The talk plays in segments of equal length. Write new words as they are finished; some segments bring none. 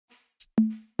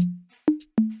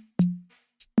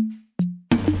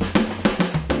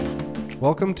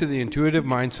Welcome to the Intuitive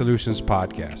Mind Solutions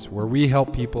podcast, where we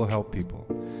help people help people.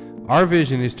 Our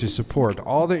vision is to support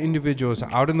all the individuals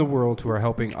out in the world who are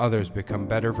helping others become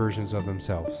better versions of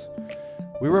themselves.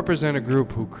 We represent a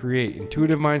group who create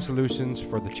intuitive mind solutions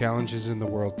for the challenges in the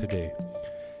world today.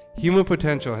 Human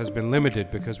potential has been limited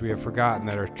because we have forgotten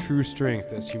that our true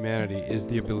strength as humanity is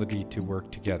the ability to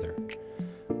work together.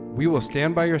 We will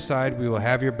stand by your side, we will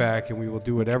have your back, and we will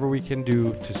do whatever we can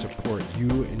do to support you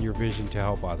and your vision to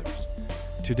help others.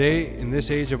 Today, in this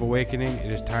age of awakening,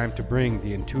 it is time to bring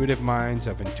the intuitive minds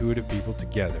of intuitive people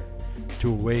together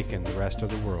to awaken the rest of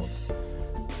the world.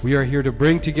 We are here to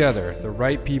bring together the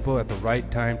right people at the right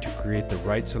time to create the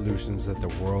right solutions that the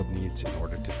world needs in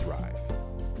order to thrive.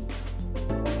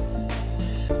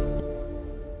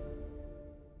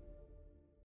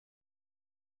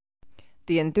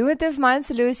 The Intuitive Mind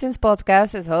Solutions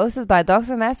podcast is hosted by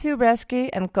Dr. Matthew Bresky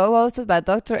and co-hosted by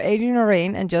Dr. Adrian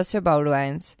Orain and Joshua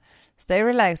Boudewijns. Stay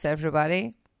relaxed,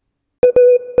 everybody.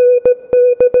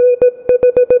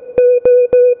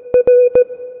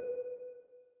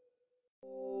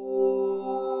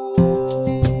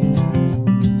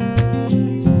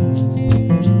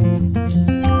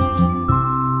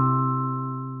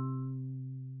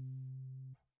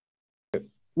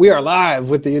 We are live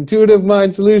with the Intuitive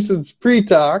Mind Solutions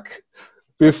pre-talk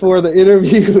before the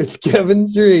interview with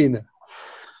Kevin Dreen.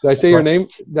 Did I say your name?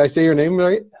 Did I say your name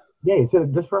right? Yeah, you said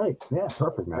it just right. Yeah,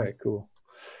 perfect, man. All right, cool.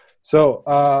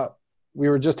 So we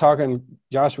were just talking,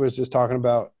 Joshua was just talking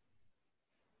about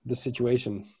the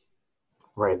situation.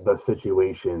 Right, the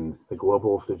situation, the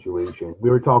global situation. We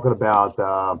were talking about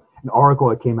an article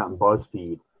that came out in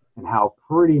BuzzFeed and how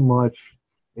pretty much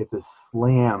it's a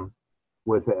slam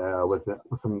with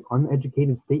some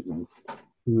uneducated statements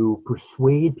to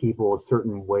persuade people a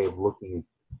certain way of looking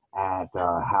at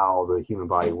how the human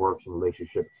body works in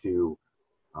relationship to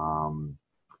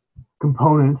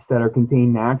components that are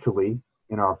contained naturally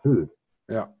in our food.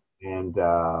 Yeah. And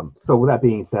so with that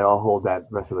being said, I'll hold that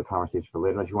rest of the conversation for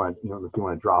later. Unless you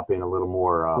want to drop in a little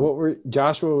more.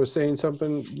 Joshua was saying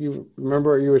something. You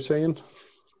remember what you were saying?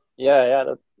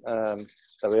 Yeah. That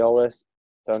we always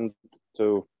tend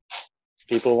to,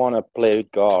 people want to play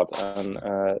with God, and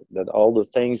that all the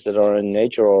things that are in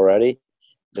nature already,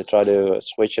 they try to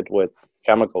switch it with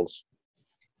chemicals.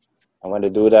 And when they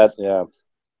do that,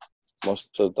 most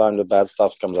of the time the bad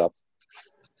stuff comes up.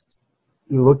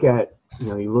 You look at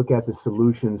the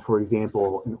solutions, for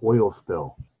example, an oil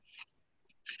spill.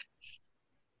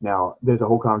 Now, there's a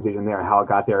whole conversation there, how it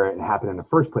got there and happened in the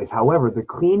first place. However, the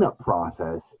cleanup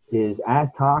process is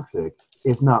as toxic,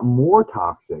 if not more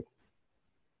toxic,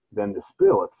 than the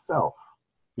spill itself.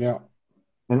 Yeah.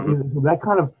 And so that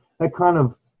kind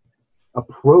of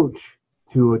approach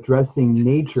to addressing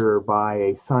nature by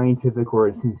a scientific or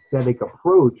a synthetic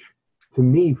approach, to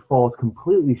me, falls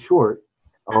completely short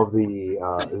of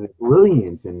the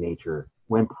brilliance in nature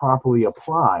when properly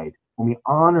applied, when we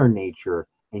honor nature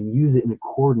and use it in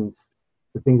accordance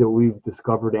with things that we've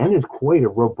discovered. And there's quite a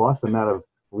robust amount of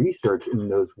research in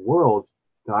those worlds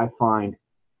that I find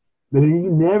that you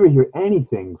never hear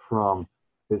anything from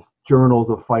this journals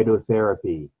of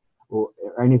phytotherapy or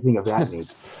anything of that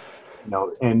nature.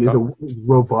 And it's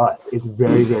robust. It's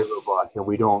very, very robust, and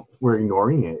we're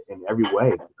ignoring it in every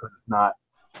way because it's not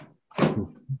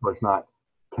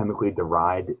chemically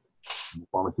derived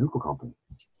pharmaceutical company.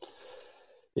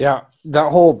 Yeah, that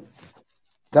whole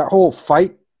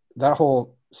fight, that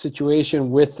whole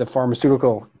situation with the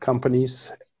pharmaceutical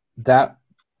companies, that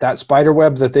spider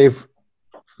web that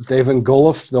they've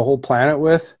engulfed the whole planet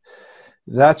with,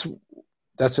 that's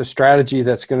a strategy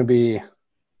that's going to be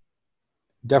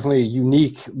definitely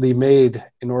uniquely made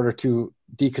in order to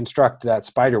deconstruct that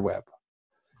spider web.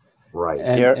 Right.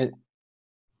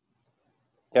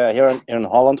 Here in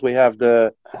Holland, we have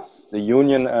the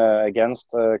union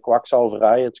against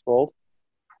kwakzalverij, it's called.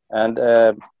 And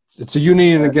it's a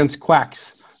union against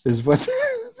quacks, is what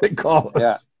they call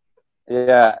it.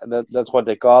 Yeah, that's what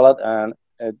they call it. And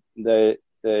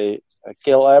they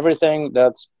kill everything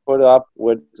that's put up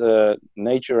with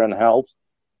nature and health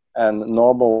and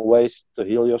normal ways to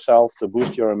heal yourself, to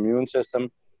boost your immune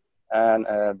system. And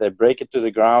they break it to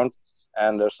the ground.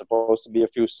 And there's supposed to be a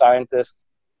few scientists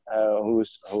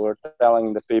who are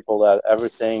telling the people that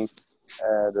everything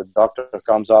the doctor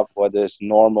comes up with is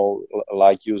normal,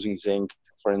 like using zinc,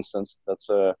 for instance. That's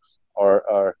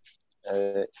or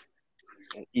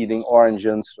eating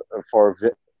oranges for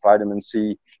vitamin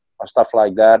C or stuff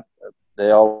like that.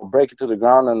 They all break it to the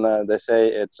ground and they say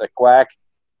it's a quack.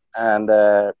 And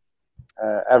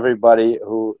everybody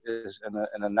who is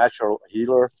in a natural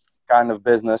healer kind of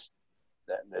business,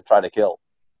 they try to kill.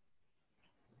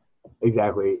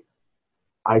 Exactly.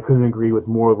 I couldn't agree with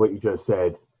more of what you just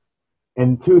said.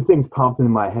 And two things popped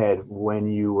into my head when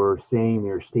you were saying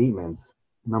your statements.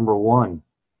 Number one,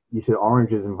 you said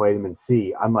oranges and vitamin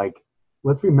C. I'm like,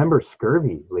 let's remember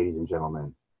scurvy, ladies and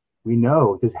gentlemen. We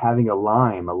know just having a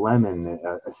lime, a lemon,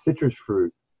 a citrus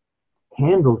fruit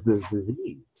handles this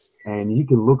disease. And you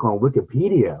can look on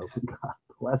Wikipedia. God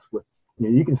bless.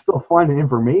 You can still find the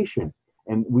information.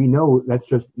 And we know that's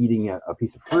just eating a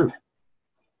piece of fruit.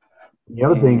 The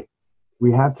other thing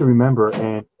we have to remember,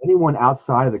 and anyone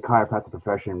outside of the chiropractic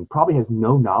profession probably has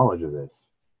no knowledge of this.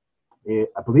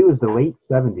 I believe it was the late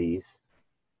 70s.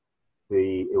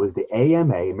 It was the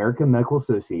AMA, American Medical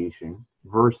Association,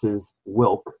 versus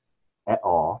Wilk et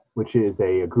al., which is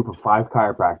a group of 5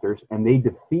 chiropractors, and they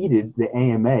defeated the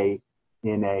AMA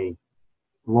in a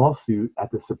lawsuit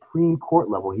at the Supreme Court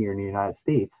level here in the United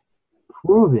States,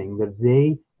 proving that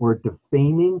they were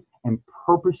defaming and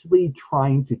purposely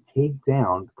trying to take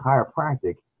down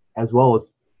chiropractic, as well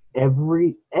as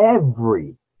every, and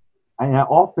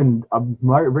I'm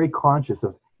very conscious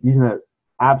of using that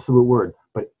absolute word,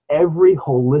 but every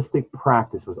holistic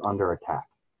practice was under attack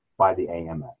by the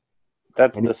AMA.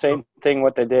 That's the same thing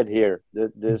what they did here. This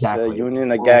Exactly.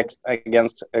 Union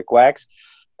against quacks.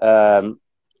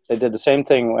 They did the same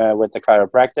thing with the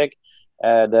chiropractic.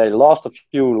 They lost a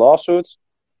few lawsuits,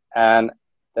 and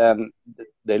then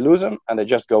they lose them, and they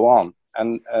just go on.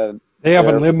 And they have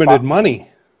unlimited money.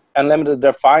 Unlimited.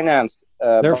 They're financed.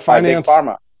 They're financed by Big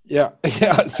Pharma. Yeah,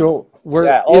 yeah. So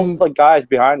all the guys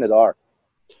behind it are.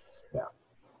 Yeah,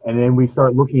 and then we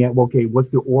start looking at what's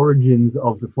the origins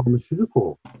of the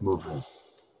pharmaceutical movement?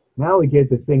 Now we get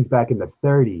to things back in the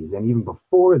 30s and even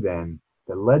before then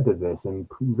that led to this, and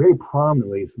very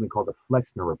prominently something called the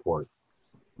Flexner Report.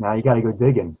 Now you got to go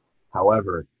digging.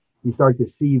 However, you start to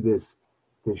see this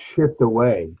shift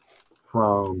away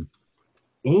from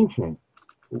ancient,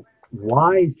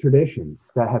 wise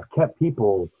traditions that have kept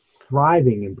people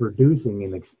thriving and producing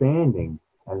and expanding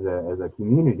as a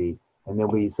community, and then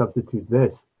we substitute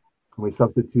this. We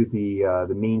substitute the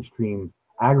mainstream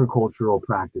agricultural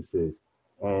practices,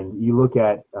 and you look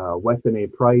at Weston A.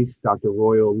 Price, Dr.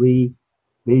 Royal Lee.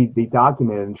 They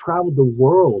documented and traveled the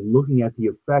world looking at the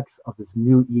effects of this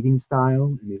new eating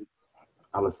style.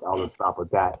 I'll just stop with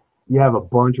that. You have a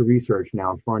bunch of research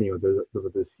now in front of you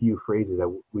with those few phrases that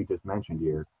we just mentioned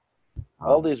here.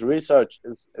 All this research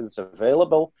is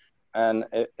available, and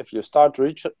if you start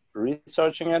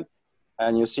researching it,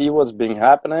 and you see what's being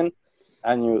happening,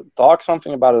 and you talk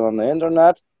something about it on the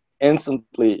internet,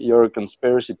 instantly you're a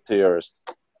conspiracy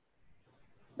theorist.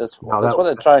 That's what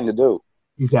they're trying to do.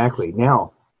 Exactly.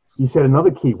 Now, you said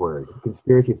another key word,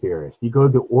 conspiracy theorist. You go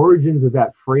to the origins of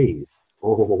that phrase.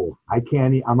 Oh, I'm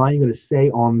not even going to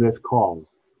say on this call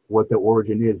what the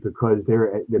origin is, because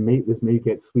this may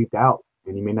get swept out,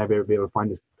 and you may not be able to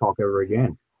find this talk ever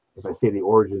again if I say the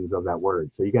origins of that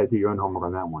word. So you got to do your own homework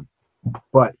on that one.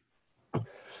 But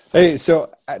hey,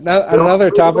 so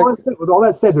another topic. With all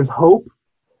that said, there's hope.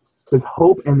 There's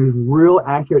hope, and there's real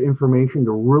accurate information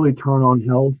to really turn on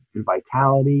health and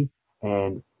vitality.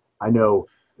 And I know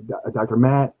Dr.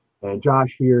 Matt and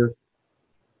Josh here,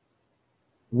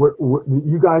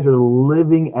 you guys are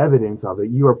living evidence of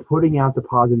it. You are putting out the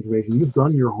positive information. You've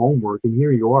done your homework, and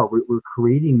here you are. We're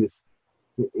creating this.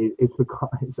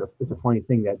 It's a funny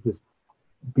thing that this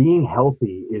being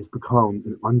healthy is become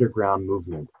an underground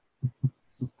movement.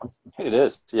 It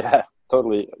is. Yeah,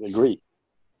 totally agree.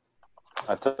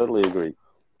 I totally agree.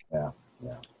 Yeah.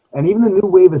 And even the new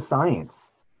wave of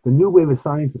science. The new wave of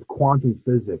science with quantum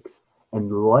physics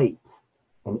and light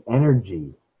and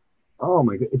energy. Oh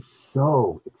my God, it's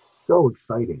so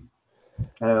exciting.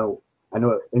 I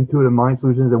know Intuitive Mind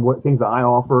Solutions and what things that I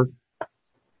offer.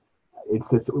 It's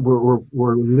this.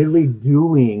 We're literally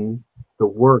doing the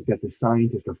work that the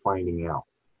scientists are finding out,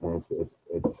 and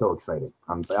it's so exciting.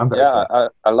 I'm very excited.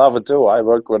 I love it too. I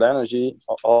work with energy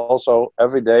also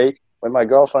every day with my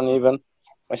girlfriend. Even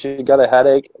when she got a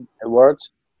headache, it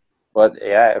works. But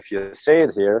yeah, if you say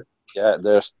it here, yeah,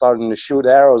 they're starting to shoot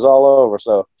arrows all over.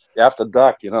 So you have to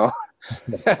duck,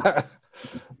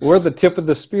 We're the tip of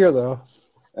the spear, though.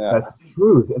 Yeah. That's the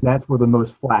truth, and that's where the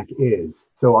most flack is.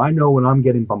 So I know when I'm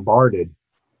getting bombarded,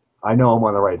 I know I'm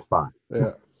on the right spot.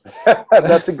 Yeah.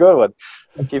 That's a good one.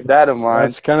 Keep that in mind.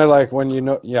 It's kind of like when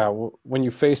when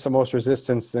you face the most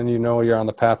resistance, then you know you're on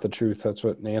the path of truth. That's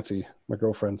what Nancy, my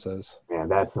girlfriend, says. Man,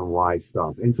 that's some wise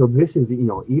stuff. And so this is,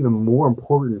 even more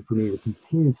important for me to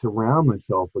continue to surround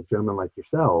myself with gentlemen like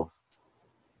yourselves,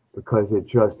 because it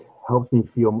just helps me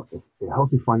find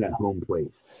that home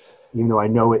place. even though I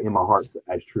know it in my heart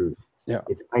as truth. Yeah.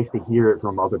 It's nice to hear it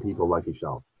from other people like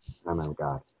yourself. Amen,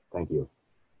 God. Thank you.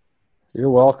 You're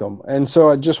welcome. And so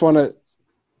I just want to,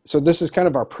 so this is kind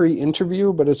of our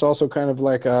pre-interview, but it's also kind of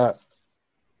like a,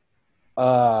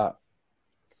 We're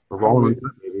rolling with it,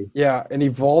 maybe. yeah, an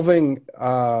evolving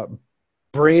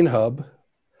brain hub.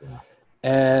 Yeah.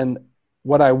 And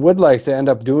what I would like to end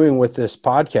up doing with this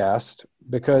podcast,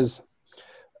 because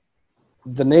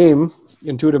the name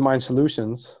Intuitive Mind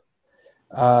Solutions,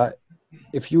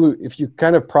 if you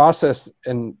kind of process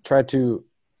and try to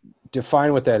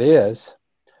define what that is,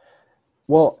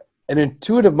 well, an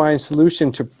intuitive mind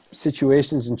solution to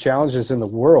situations and challenges in the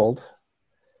world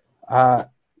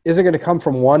isn't going to come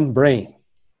from one brain.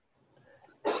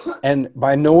 And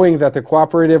by knowing that the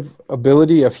cooperative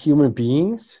ability of human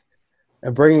beings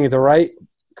and bringing the right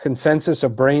consensus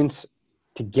of brains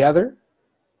together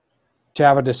to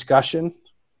have a discussion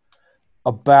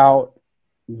about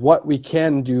what we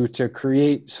can do to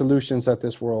create solutions that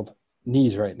this world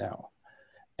needs right now.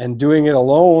 And doing it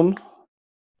alone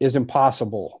is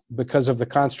impossible because of the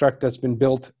construct that's been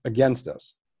built against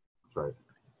us. That's right.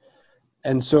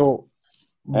 And so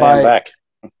Back.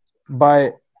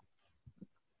 by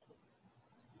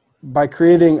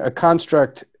creating a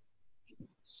construct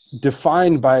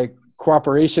defined by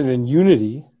cooperation and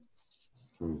unity,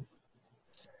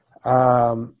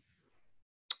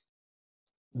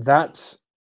 that's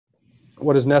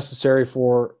what is necessary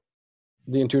for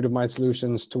the Intuitive Mind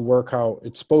Solutions to work how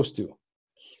it's supposed to.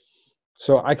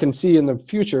 So I can see in the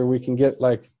future we can get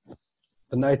like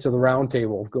the Knights of the Round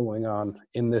Table going on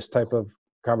in this type of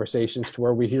conversations, to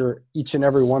where we hear each and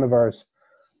every one of ours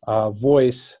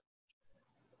voice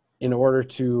in order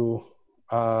to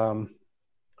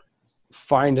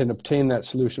find and obtain that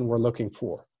solution we're looking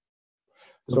for.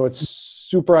 So it's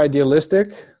super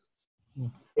idealistic.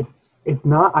 It's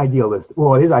not idealistic.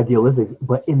 Well, it is idealistic,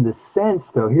 but in the sense,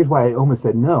 though, here's why I almost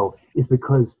said no, is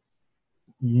because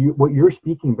what you're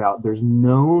speaking about, there's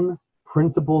known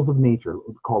principles of nature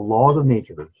called laws of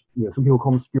nature. You know, some people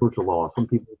call them spiritual laws. Some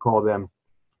people call them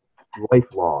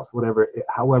life laws,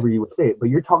 however you would say it. But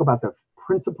you're talking about the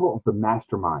principle of the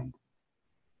mastermind.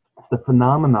 It's the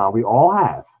phenomena we all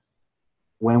have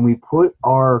when we put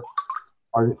our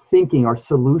thinking, our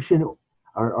solution,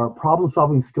 our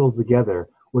problem-solving skills together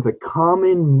with a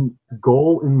common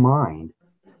goal in mind.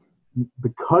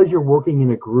 Because you're working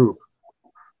in a group,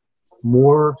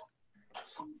 more,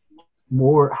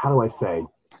 how do I say?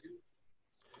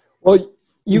 Well,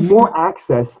 you've more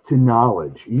access to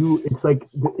knowledge. It's like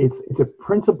it's a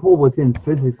principle within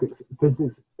physics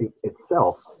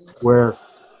itself, where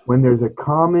when there's a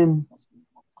common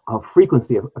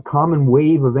frequency, a common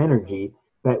wave of energy,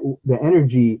 that the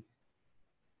energy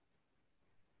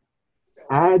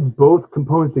adds both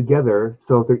components together.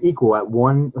 So if they're equal at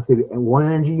one, let's say one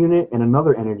energy unit and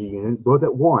another energy unit, both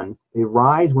at one, they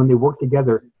rise when they work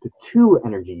together to two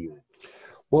energy units.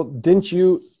 Well, didn't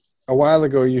you, a while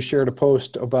ago, you shared a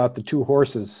post about the two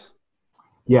horses?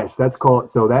 That's called,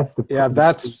 so that's the... Yeah,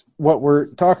 that's what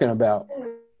we're talking about.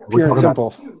 Pure and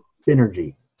simple.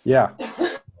 Synergy. Yeah.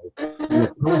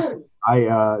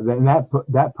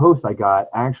 That post I got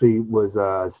actually was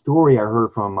a story I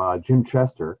heard from Jim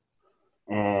Chester,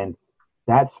 and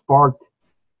that sparked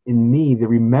in me the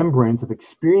remembrance of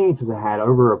experiences I had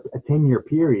over a 10-year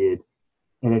period,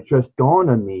 and it just dawned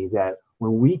on me that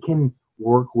when we can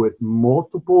work with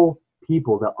multiple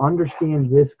people that understand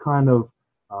this kind of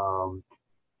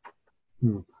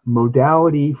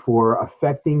modality for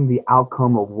affecting the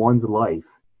outcome of one's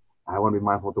life, I want to be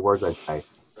mindful of the words I say,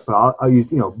 but I'll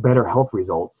use, better health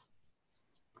results.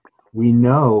 We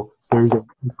know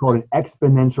it's called an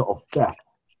exponential effect.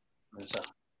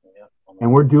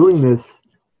 And we're doing this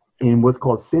in what's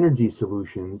called Synergy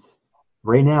Solutions.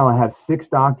 Right now, I have 6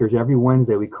 doctors every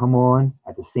Wednesday. We come on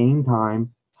at the same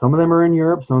time. Some of them are in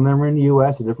Europe, some of them are in the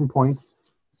US at different points.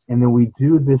 And then we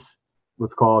do this,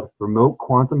 what's called remote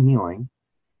quantum healing,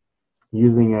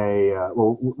 using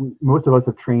most of us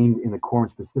have trained in the quorum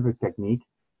specific technique.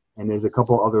 And there's a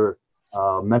couple other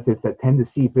methods that tend to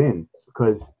seep in,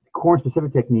 because the quorum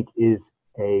specific technique is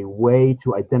a way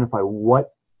to identify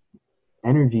what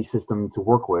energy system to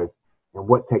work with and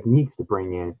what techniques to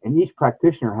bring in. And each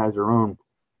practitioner has their own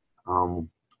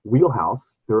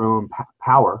wheelhouse, their own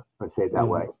power, let's say it that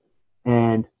way.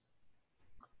 And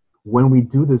when we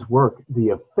do this work, the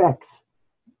effects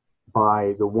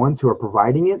by the ones who are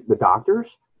providing it, the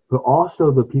doctors, but also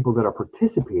the people that are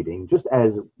participating just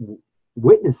as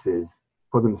witnesses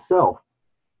for themselves,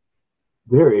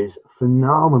 there is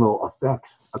phenomenal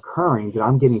effects occurring that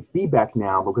I'm getting feedback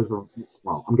now, because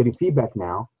I'm getting feedback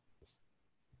now.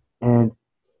 And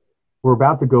we're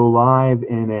about to go live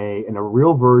in a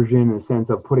real version, in the sense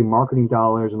of putting marketing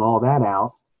dollars and all that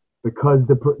out, because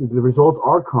the results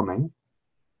are coming.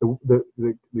 The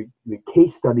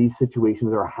case study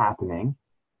situations are happening.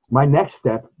 My next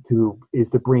step is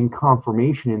to bring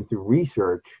confirmation in through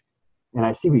research. And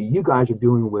I see what you guys are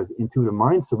doing with Intuitive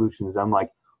Mind Solutions. I'm like,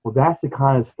 well, that's the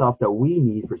kind of stuff that we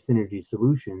need for Synergy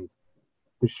Solutions,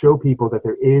 to show people that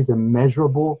there is a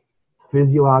measurable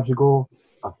physiological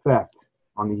effect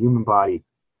on the human body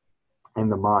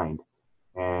and the mind.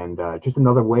 And just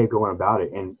another way of going about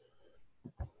it. And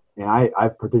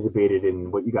I've participated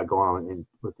in what you got going on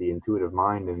with the Intuitive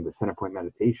Mind and the center point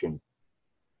meditation.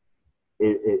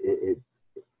 It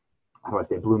how do I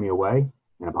say, it blew me away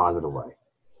in a positive way.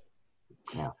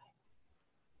 Yeah.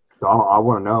 So I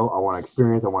want to know, I want to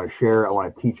experience, I want to share, I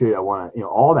want to teach it, I want to,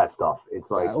 all that stuff. It's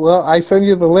like, well, I send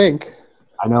you the link.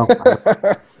 I know.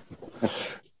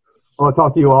 I'll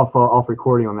talk to you off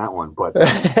recording on that one, but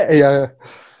yeah.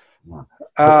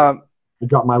 I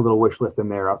dropped my little wish list in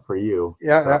there up for you.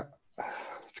 Yeah, so. yeah.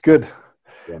 It's good.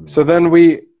 Yeah, so then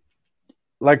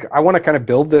I want to kind of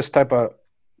build this type of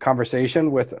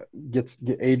conversation with get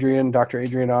Adrian, Dr.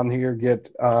 Adrian on here, get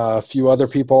a few other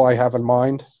people I have in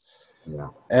mind. Yeah.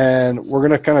 And we're going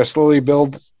to kind of slowly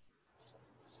build,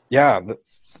 the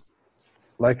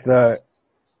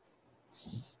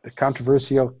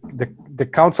controversial, the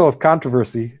Council of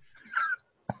Controversy.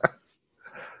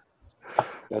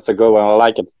 That's a good one. I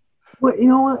like it. Well, you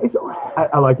know what?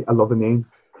 I love the name.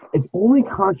 It's only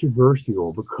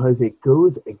controversial because it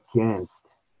goes against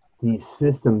these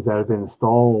systems that have been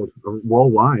installed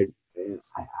worldwide.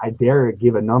 I dare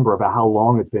give a number about how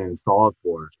long it's been installed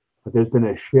for, but there's been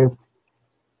a shift.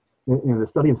 The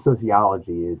study of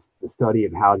sociology is the study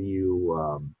of how do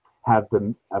you have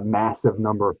a massive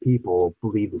number of people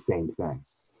believe the same thing.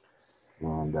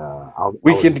 And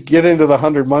we could get into the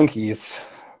 100 Monkeys.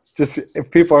 Just if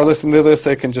people are listening to this,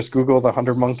 they can just Google the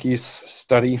 100 Monkeys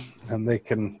study, and they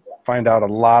can find out a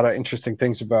lot of interesting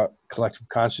things about collective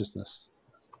consciousness.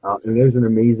 And there's an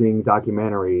amazing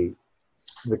documentary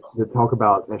that talk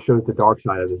about, that shows the dark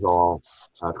side of this all.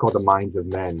 It's called The Minds of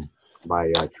Men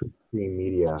by True Stream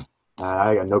Media.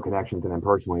 I got no connection to them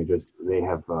personally. Just they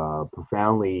have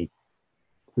profoundly,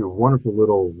 through wonderful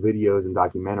little videos and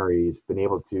documentaries, been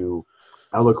able to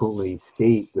eloquently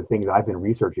state the things I've been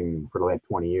researching for the last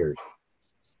 20 years.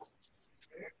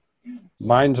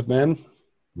 Minds of Men?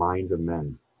 Minds of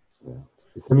Men. Yeah.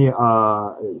 Send me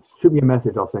shoot me a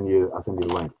message. I'll send you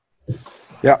the link.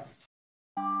 Yeah.